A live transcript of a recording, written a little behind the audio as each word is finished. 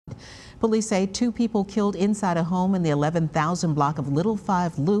Police say 2 people killed inside a home in the 11,000 block of Little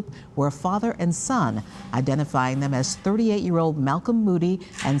Five Loop were father and son, identifying them as 38-year-old Malcolm Moody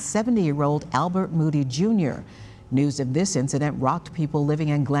and 70-year-old Albert Moody Jr. News of this incident rocked people living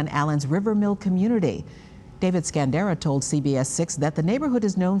in Glen Allen's River Mill community. David Scandera told CBS 6 that the neighborhood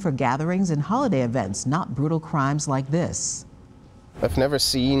is known for gatherings and holiday events, not brutal crimes like this. I've never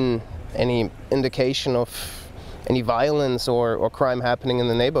seen any indication of any violence or crime happening in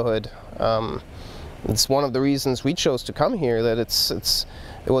the neighborhood. It's one of the reasons we chose to come here, that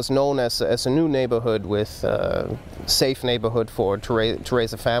it was known as a new neighborhood with a safe neighborhood to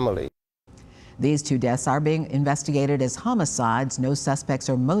raise a family. These 2 deaths are being investigated as homicides. No suspects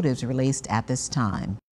or motives released at this time.